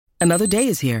Another day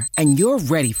is here, and you're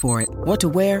ready for it. What to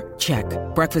wear? Check.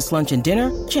 Breakfast, lunch, and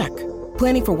dinner? Check.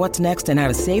 Planning for what's next and how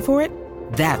to save for it?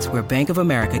 That's where Bank of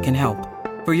America can help.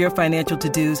 For your financial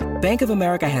to-dos, Bank of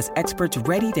America has experts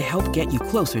ready to help get you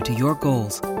closer to your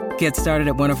goals. Get started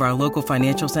at one of our local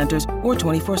financial centers or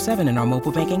 24/7 in our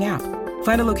mobile banking app.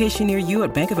 Find a location near you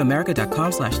at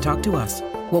bankofamerica.com/talktous.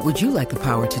 What would you like the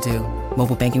power to do?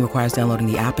 Mobile banking requires downloading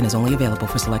the app and is only available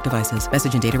for select devices.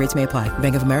 Message and data rates may apply.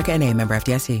 Bank of America N.A., member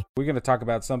FDIC. We're going to talk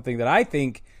about something that I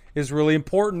think is really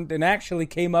important and actually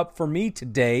came up for me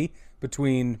today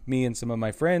between me and some of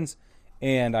my friends,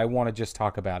 and I want to just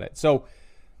talk about it. So,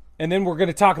 and then we're going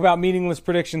to talk about meaningless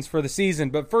predictions for the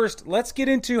season. But first, let's get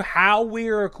into how we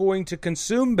are going to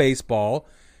consume baseball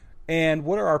and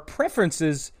what are our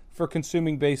preferences for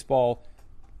consuming baseball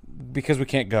because we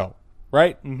can't go,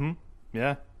 right? Mm-hmm.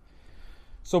 Yeah.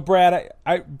 So, Brad,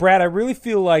 I really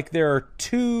feel like there are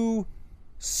two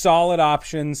solid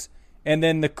options and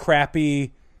then the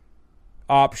crappy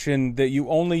option that you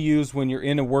only use when you're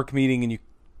in a work meeting and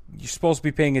you're supposed to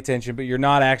be paying attention, but you're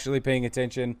not actually paying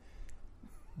attention.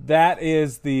 That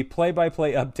is the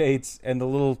play-by-play updates and the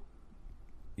little,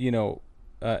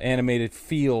 animated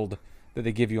field that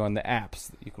they give you on the apps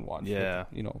that you can watch. Yeah.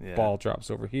 Ball drops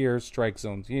over here, strike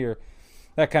zones here,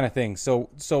 that kind of thing. So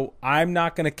I'm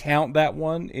not going to count that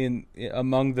one in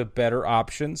among the better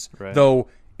options. Right. Though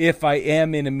if I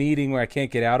am in a meeting where I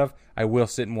can't get out of, I will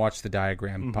sit and watch the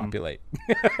diagram populate.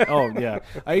 Oh, yeah.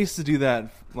 I used to do that.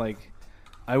 Like,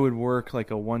 I would work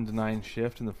like a 1 to 9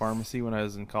 shift in the pharmacy when I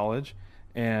was in college.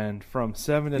 And from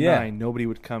 7 to 9, nobody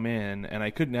would come in, and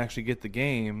I couldn't actually get the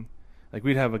game. Like,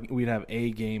 we'd have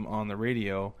a game on the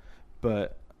radio,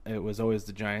 but it was always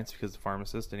the Giants because the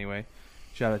pharmacist anyway.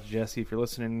 Shout out to Jesse if you're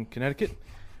listening in Connecticut.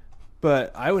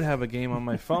 But I would have a game on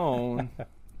my phone,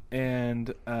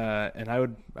 and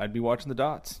I'd be watching the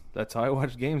dots. That's how I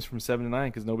watched games from 7 to 9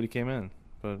 because nobody came in.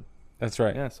 But that's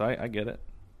right. Yeah, so I get it.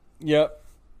 Yep.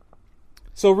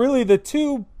 So really, the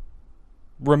two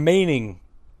remaining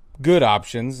good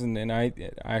options, and I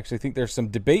actually think there's some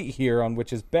debate here on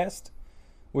which is best,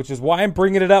 which is why I'm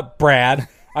bringing it up, Brad.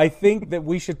 I think that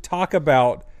we should talk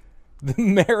about the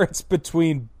merits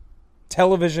between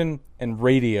television and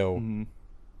radio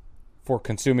for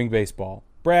consuming baseball.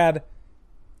 Brad,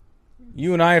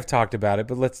 you and I have talked about it,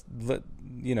 but I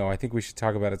think we should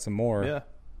talk about it some more. Yeah.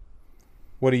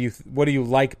 What do you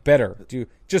like better? Do you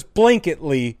just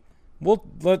blanketly?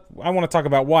 I want to talk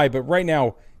about why, but right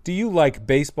now, do you like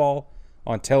baseball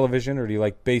on television or do you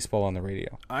like baseball on the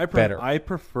radio? Better. I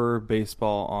prefer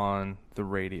baseball on the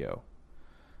radio.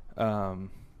 And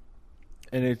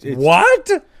it's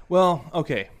what? Well,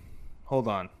 okay, hold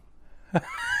on.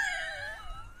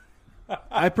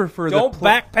 I prefer Don't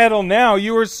backpedal now.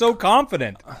 You were so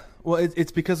confident. Well,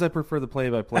 it's because I prefer the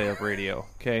play-by-play of radio.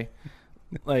 Okay,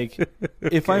 like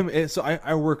if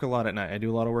I work a lot at night. I do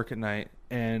a lot of work at night,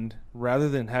 and rather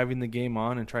than having the game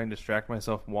on and trying to distract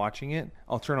myself watching it,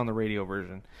 I'll turn on the radio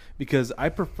version because I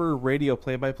prefer radio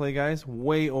play-by-play guys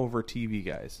way over TV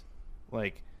guys,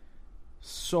 like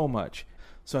so much.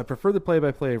 So I prefer the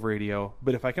play-by-play of radio,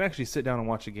 but if I can actually sit down and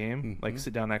watch a game, like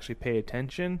sit down and actually pay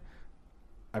attention,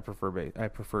 I prefer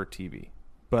TV.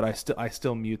 But I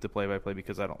still mute the play-by-play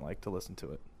because I don't like to listen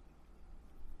to it.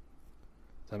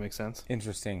 Does that make sense?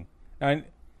 Interesting.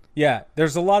 Yeah,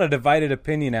 there's a lot of divided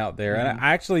opinion out there, and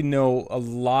I actually know a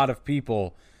lot of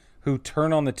people who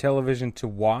turn on the television to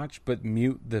watch but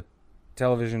mute the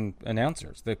television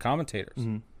announcers, the commentators.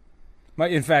 In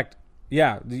fact,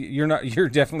 yeah, you're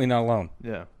definitely not alone.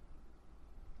 Yeah.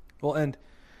 Well, and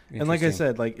like I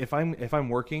said, like if I'm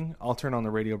working, I'll turn on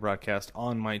the radio broadcast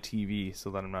on my TV so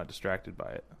that I'm not distracted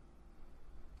by it.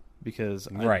 Because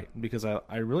I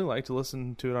really like to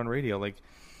listen to it on radio. Like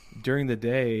during the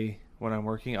day when I'm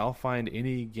working, I'll find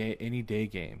any day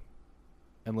game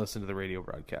and listen to the radio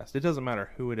broadcast. It doesn't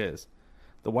matter who it is.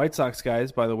 The White Sox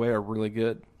guys, by the way, are really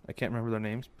good. I can't remember their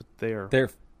names, but they're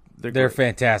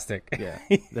fantastic. Yeah,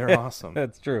 they're awesome.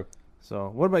 That's true. So,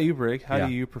 what about you, Brig? How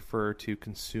do you prefer to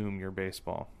consume your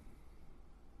baseball?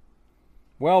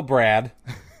 Well, Brad,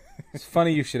 it's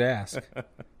funny you should ask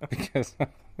because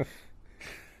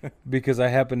I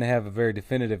happen to have a very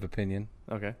definitive opinion.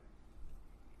 Okay.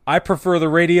 I prefer the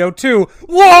radio too.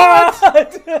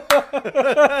 What?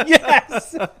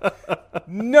 Yes.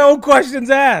 No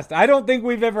questions asked. I don't think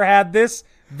we've ever had this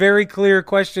very clear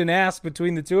question asked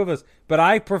between the two of us, but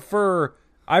I prefer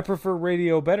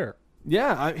radio better.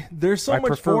 Yeah, there's so much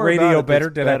prefer more radio about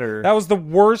better. better. That was the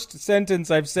worst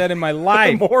sentence I've said in my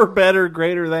life. More, better,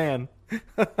 greater than.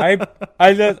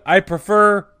 I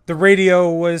prefer the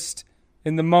radioist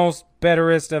in the most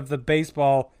betterest of the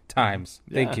baseball times.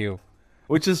 Thank you.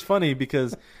 Which is funny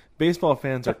because baseball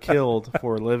fans are killed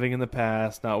for living in the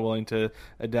past, not willing to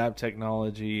adapt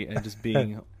technology, and just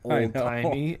being old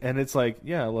timey. And it's like,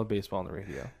 yeah, I love baseball on the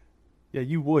radio. Yeah,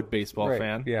 you would, baseball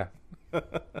fan. Yeah.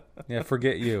 Yeah,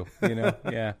 forget you.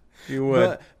 Yeah, you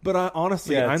would. But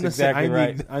honestly, Yeah, I'm the exactly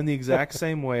right. I'm the exact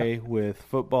same way with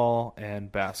football and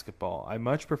basketball. I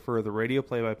much prefer the radio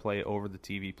play-by-play over the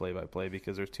TV play-by-play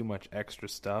because there's too much extra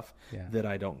stuff that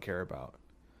I don't care about.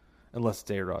 Unless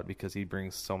it's A-Rod, because he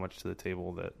brings so much to the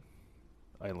table that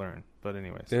I learn. But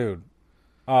anyways. Dude.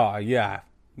 Oh, yeah.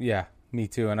 Yeah, me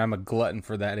too. And I'm a glutton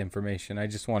for that information. I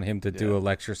just want him to do a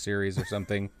lecture series or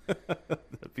something.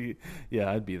 I'd be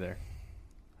there.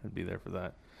 I'd be there for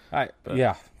that.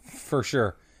 Yeah, for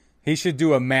sure. He should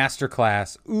do a master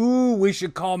class. Ooh, we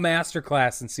should call master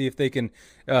class and see if they can.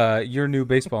 Your new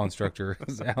baseball instructor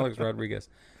is Alex Rodriguez.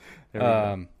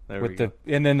 There we go.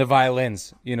 And then the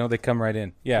violins. They come right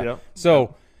in. Yeah. Yep.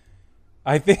 So,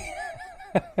 I think,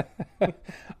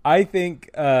 I think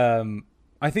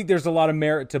there's a lot of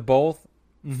merit to both.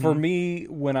 Mm-hmm. For me,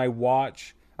 when I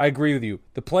watch, I agree with you.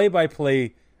 The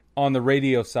play-by-play on the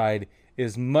radio side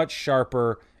is much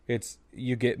sharper.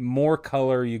 You get more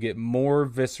color, you get more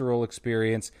visceral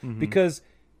experience because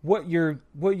what you're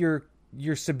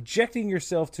subjecting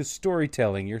yourself to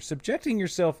storytelling. You're subjecting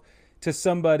yourself to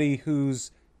somebody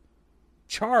who's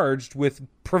charged with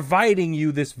providing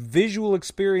you this visual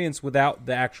experience without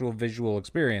the actual visual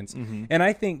experience. Mm-hmm. And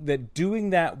I think that doing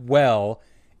that well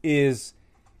is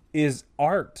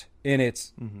art in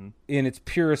its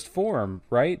purest form,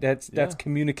 right? That's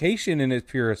communication in its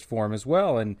purest form as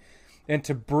well. And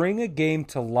to bring a game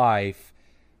to life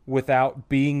without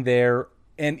being there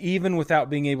and even without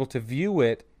being able to view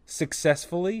it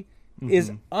successfully is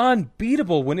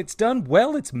unbeatable. When it's done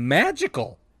well, it's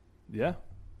magical. Yeah.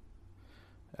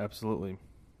 Absolutely.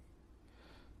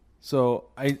 So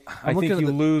I think you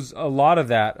lose a lot of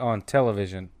that on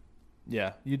television.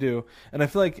 Yeah, you do. And I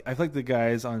feel like the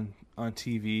guys on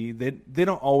TV, they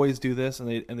don't always do this, and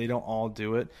they don't all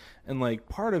do it. And like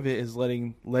part of it is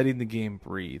letting the game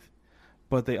breathe.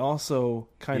 But they also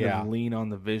kind of lean on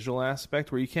the visual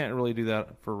aspect where you can't really do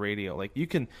that for radio. Like you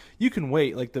can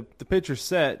wait, like the pitcher's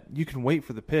set, you can wait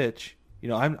for the pitch.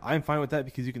 I'm fine with that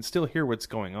because you can still hear what's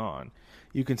going on.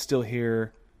 You can still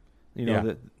hear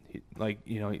that, like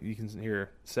you can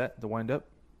hear set, the wind up,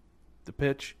 the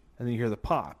pitch, and then you hear the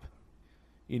pop.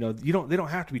 They don't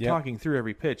have to be talking through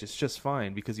every pitch. It's just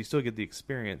fine because you still get the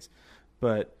experience.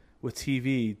 But with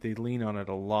TV, they lean on it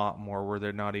a lot more where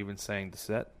they're not even saying the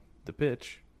set, the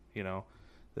pitch,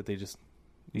 that they just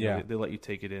they let you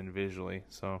take it in visually.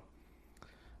 So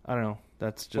I don't know.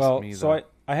 That's just me. So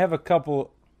I have a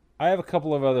couple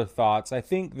of other thoughts. I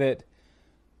think that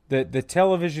the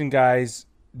television guys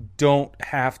don't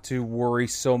have to worry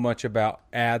so much about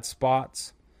ad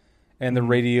spots, and the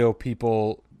radio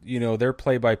people, their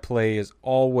play-by-play is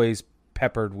always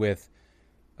peppered with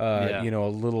a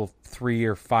little 3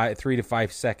 to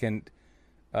 5 second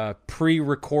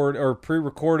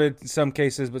pre-recorded in some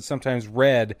cases, but sometimes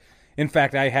read. In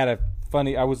fact, I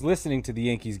was listening to the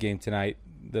Yankees game tonight,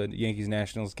 the Yankees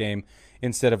Nationals game,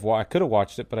 instead of I could have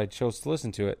watched it, but I chose to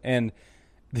listen to it. And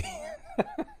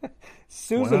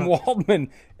Susan Waldman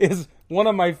is one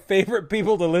of my favorite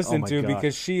people to listen to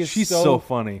because she's so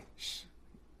funny.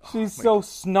 She's so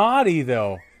snotty,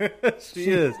 though. She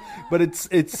is, but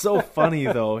it's so funny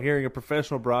though hearing a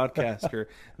professional broadcaster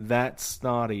that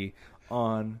snotty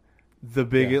on the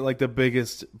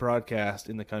biggest broadcast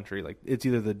in the country. Like it's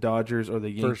either the Dodgers or the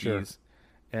Yankees, sure.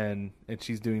 and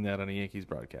she's doing that on a Yankees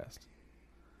broadcast.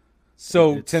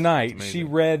 So tonight she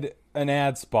read an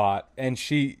ad spot and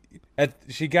she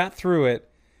got through it,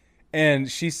 and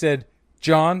she said,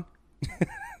 "John,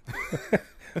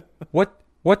 what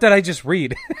did I just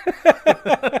read?"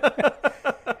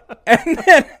 and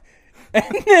then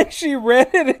she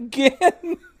read it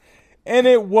again. And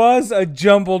it was a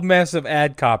jumbled mess of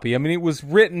ad copy. I mean, it was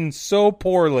written so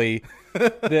poorly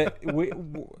that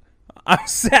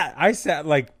I sat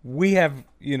like, we have,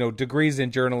 degrees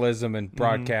in journalism and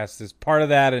broadcast as part of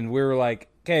that. And we were like,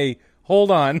 okay,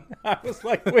 hold on. I was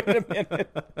like, wait a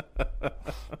minute.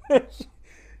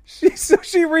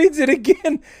 She reads it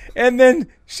again. And then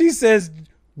she says,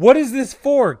 "What is this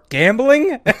for?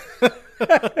 Gambling?"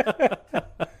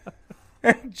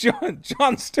 And John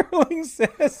Sterling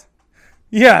says,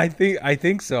 "Yeah, I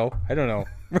think so. I don't know.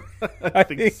 I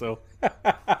think so."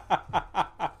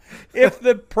 If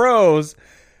the pros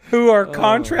who are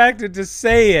contracted to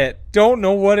say it don't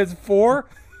know what it's for,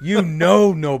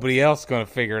 nobody else is going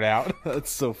to figure it out.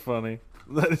 That's so funny.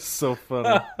 That is so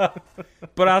funny.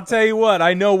 But I'll tell you what,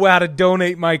 I know how to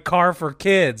donate my car for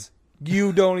kids.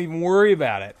 You don't even worry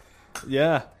about it.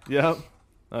 Yeah. Yep.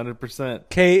 100%.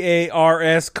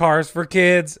 KARS, Cars for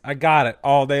Kids. I got it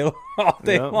all day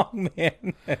long,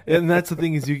 man. And that's the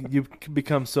thing is you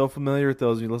become so familiar with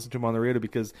those when you listen to them on the radio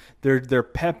because they're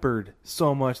peppered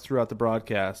so much throughout the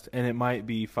broadcast, and it might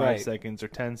be 5 seconds or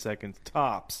 10 seconds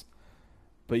tops,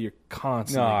 but you're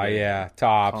constantly.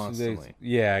 Tops. Constantly.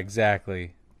 Yeah,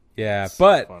 exactly. Yeah, so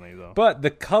but funny, though. But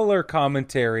the color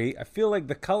commentary, I feel like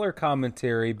the color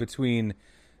commentary between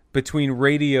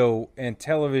radio and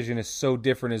television is so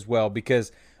different as well,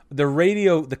 because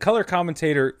the color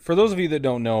commentator, for those of you that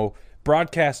don't know,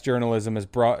 broadcast journalism is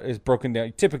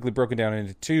typically broken down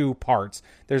into two parts.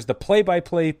 There's the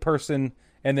play-by-play person,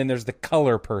 and then there's the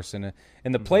color person.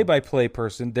 And the play-by-play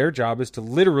person, their job is to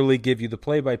literally give you the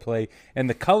play-by-play, and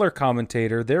the color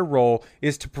commentator, their role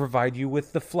is to provide you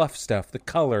with the fluff stuff, the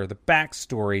color, the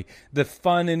backstory, the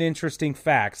fun and interesting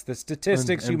facts, the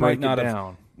statistics and you might not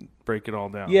have. Break it all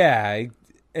down. Yeah,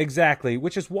 exactly.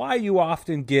 Which is why you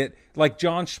often get, like,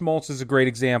 John Schmaltz is a great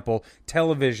example.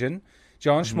 Television.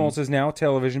 John Schmaltz is now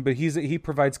television, but he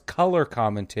provides color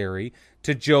commentary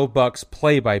to Joe Buck's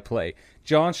play-by-play.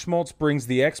 John Schmaltz brings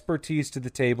the expertise to the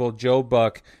table. Joe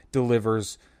Buck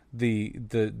delivers the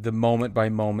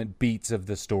moment-by-moment beats of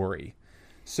the story.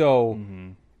 So,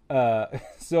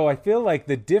 so I feel like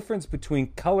the difference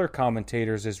between color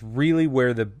commentators is really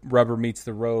where the rubber meets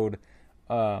the road.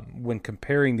 When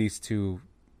comparing these two,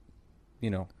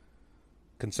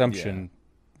 consumption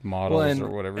models or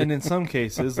whatever. And in some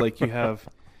cases, like you have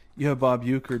Bob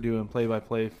Uecker doing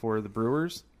play-by-play for the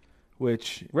Brewers,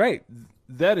 which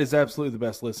that is absolutely the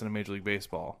best listen in Major League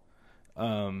Baseball.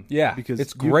 Because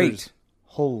it's Uecker's great,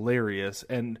 hilarious,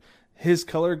 and his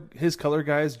color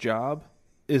guy's job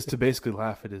is to basically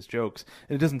laugh at his jokes,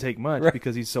 and it doesn't take much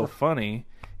because he's so funny.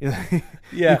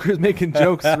 Uecker's making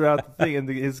jokes throughout the thing, and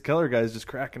his color guy is just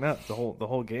cracking up the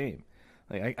whole game.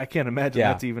 Like I can't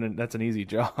imagine that's an easy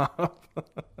job.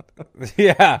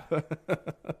 Yeah.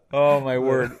 Oh my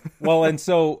word. Well, and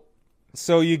so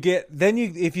you get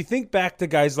if you think back to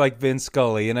guys like Vin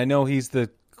Scully, and I know he's the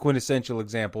quintessential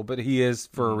example, but he is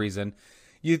for a reason.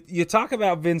 You talk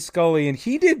about Vin Scully, and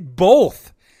he did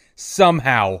both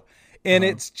somehow, and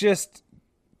it's just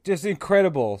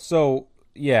incredible. So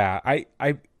yeah,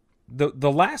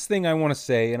 the last thing I want to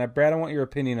say, and Brad, I want your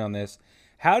opinion on this.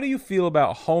 How do you feel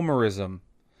about homerism,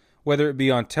 whether it be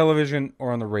on television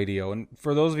or on the radio? And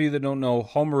for those of you that don't know,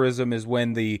 homerism is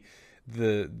when the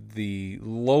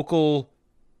local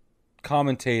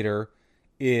commentator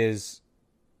is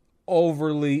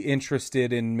overly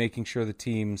interested in making sure the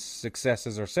team's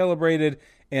successes are celebrated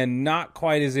and not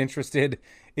quite as interested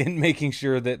in making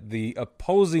sure that the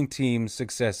opposing team's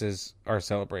successes are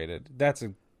celebrated. That's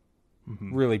a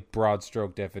really broad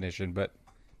stroke definition, but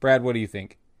Brad, what do you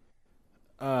think?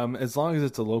 As long as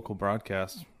it's a local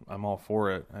broadcast, I'm all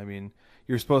for it. I mean,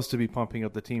 you're supposed to be pumping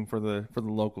up the team for the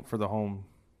home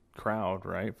crowd,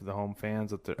 right? For the home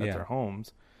fans at their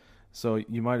homes. So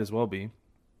you might as well be.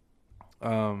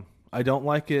 I don't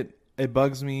like it. It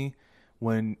bugs me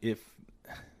I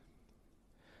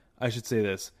should say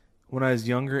this. When I was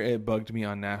younger, it bugged me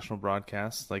on national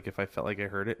broadcasts, like if I felt like I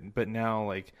heard it. But now,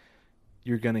 like,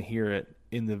 you're gonna hear it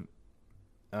in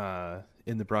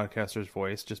the broadcaster's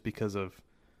voice just because of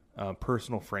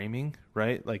personal framing,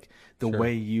 right? Like the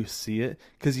way you see it.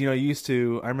 Because I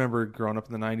remember growing up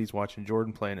in the '90s watching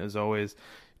Jordan play, and it was always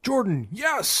Jordan,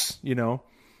 yes,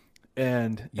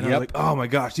 and I was like, oh my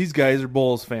gosh, these guys are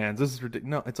Bulls fans. This is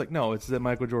ridiculous. No, it's that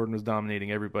Michael Jordan was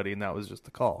dominating everybody, and that was just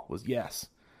the call. Was yes,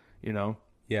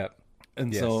 Yep.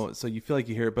 And so you feel like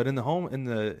you hear it, but in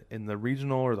the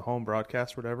regional or the home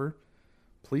broadcast, or whatever.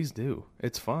 Please do.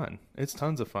 It's fun. It's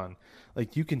tons of fun.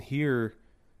 Like you can hear,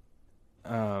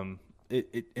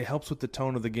 it helps with the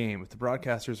tone of the game. If the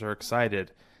broadcasters are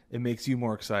excited, it makes you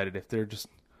more excited. If they're just,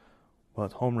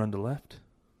 home run to left.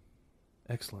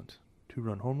 Excellent.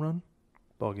 2-run home run.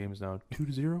 Ball game is now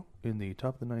 2-0 in the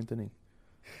top of the 9th inning.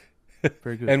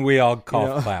 Very good. And we all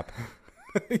clap.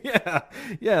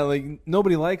 Yeah. Like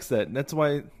nobody likes that. And that's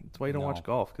why you don't watch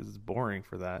golf, because it's boring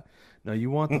for that. No,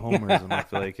 you want the homerism. I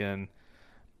feel like, and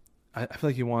I feel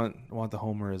like you want the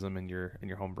homerism in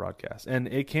your home broadcast, and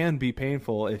it can be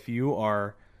painful if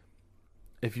your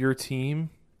team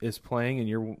is playing and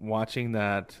you're watching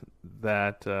that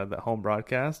home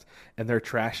broadcast and they're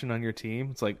trashing on your team.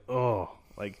 It's like,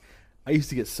 I used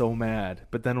to get so mad,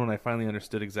 but then when I finally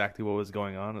understood exactly what was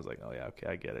going on, I was like, oh yeah, okay,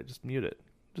 I get it. Just mute it.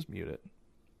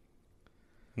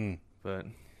 But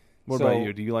what about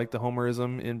you? Do you like the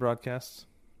homerism in broadcasts?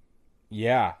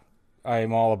 Yeah,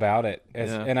 I'm all about it.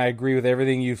 And I agree with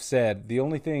everything you've said. The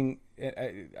only thing,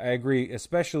 I agree,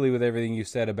 especially with everything you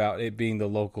said about it being the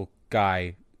local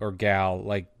guy or gal.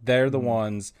 Like, they're the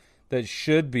ones that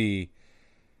should be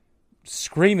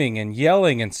screaming and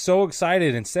yelling and so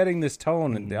excited and setting this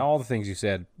tone and all the things you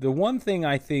said. The one thing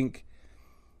I think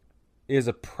is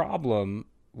a problem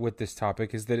with this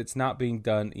topic is that it's not being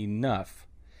done enough.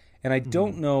 And I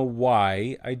don't know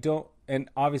why. And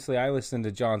obviously I listen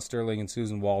to John Sterling and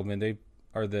Susan Waldman. They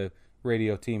are the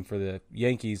radio team for the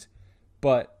Yankees.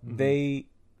 But I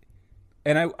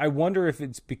wonder if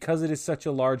it's because it is such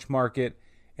a large market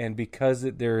and because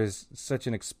there is such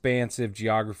an expansive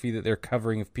geography that they're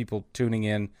covering of people tuning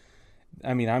in.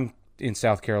 I mean, I'm in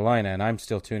South Carolina and I'm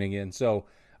still tuning in. So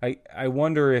I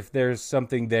wonder if there's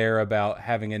something there about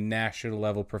having a national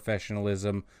level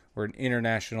professionalism or an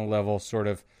international level sort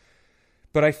of.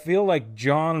 But I feel like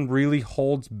John really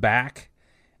holds back,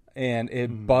 and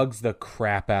it bugs the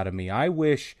crap out of me. I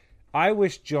wish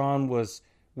John was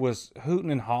hooting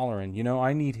and hollering. You know,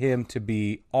 I need him to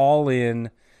be all in,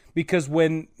 because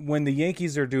when the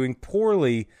Yankees are doing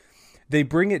poorly, they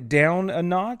bring it down a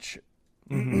notch,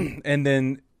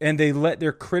 and they let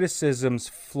their criticisms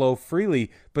flow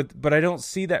freely. But I don't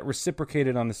see that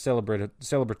reciprocated on the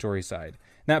celebratory side.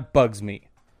 And that bugs me.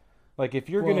 Like, if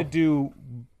you're going to do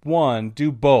one,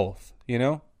 do both, you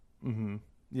know? Mm-hmm.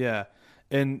 Yeah.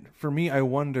 And for me, I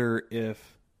wonder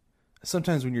if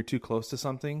sometimes when you're too close to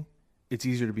something, it's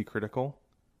easier to be critical.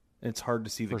 It's hard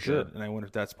to see the good. Sure. And I wonder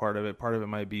if that's part of it. Part of it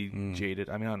might be jaded.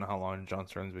 I mean, I don't know how long John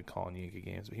Sterling's been calling Yankee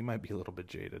games, but he might be a little bit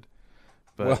jaded.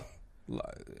 But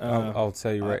I'll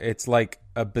tell you right. It's like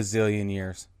a bazillion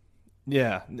years.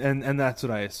 Yeah. And that's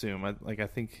what I assume. I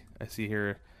think I see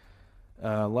here.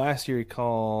 Last year he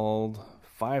called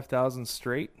 5,000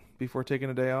 straight before taking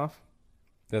a day off.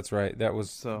 That's right. That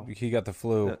was he got the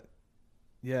flu.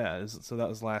 So that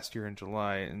was last year in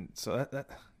July, and so that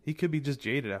he could be just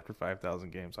jaded after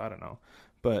 5,000 games. I don't know,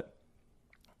 but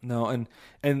no.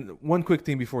 And one quick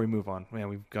thing before we move on, man,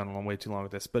 we've gone a long way too long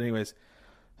with this. But anyways,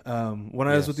 when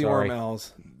I was with the Orem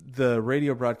Owls, the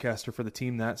radio broadcaster for the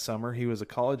team that summer, he was a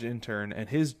college intern, and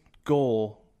his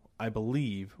goal, I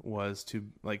believe, was to,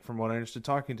 like, from what I understood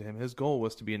talking to him, his goal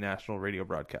was to be a national radio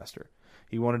broadcaster.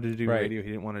 He wanted to do radio. He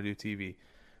didn't want to do TV.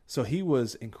 So he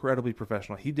was incredibly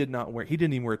professional. He didn't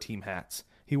even wear team hats.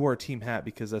 He wore a team hat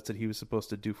because that's what he was supposed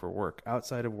to do for work.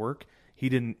 Outside of work, he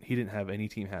didn't have any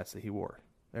team hats that he wore.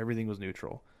 Everything was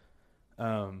neutral.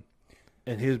 And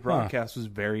his broadcast was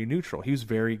very neutral. He was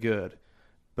very good,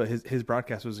 but his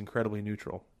broadcast was incredibly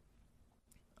neutral.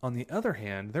 On the other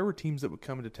hand, there were teams that would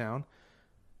come into town.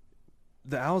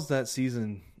 The Owls that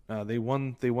season, they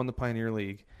won the Pioneer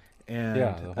League, and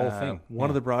the whole thing. One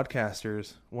of the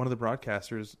broadcasters,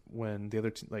 when the other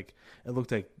team, like, it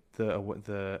looked like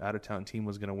the out of town team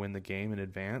was going to win the game in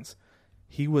advance,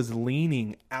 he was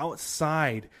leaning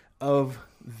outside of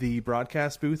the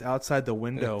broadcast booth, outside the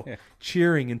window,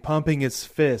 cheering and pumping his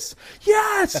fists.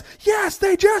 Yes,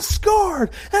 they just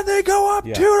scored, and they go up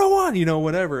 2-1. You know,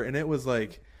 whatever, and it was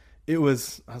like. I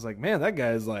was like, man, that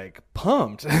guy's like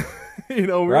pumped. You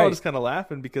know, we were all just kind of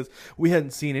laughing because we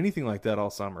hadn't seen anything like that all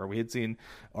summer. We had seen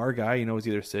our guy, you know, was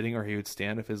either sitting or he would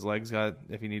stand if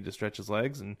he needed to stretch his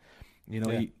legs. And, you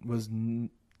know, he was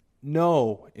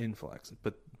no influx.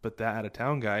 But that out of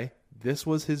town guy, this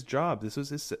was his job. This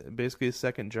was basically his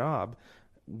second job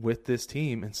with this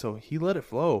team. And so he let it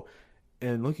flow.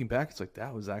 And looking back, it's like,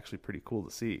 that was actually pretty cool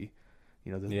to see.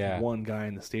 You know, the one guy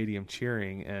in the stadium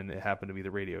cheering, and it happened to be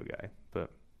the radio guy. But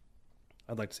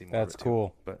I'd like to see more. That's of it cool.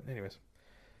 Too. But anyways,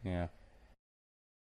 yeah.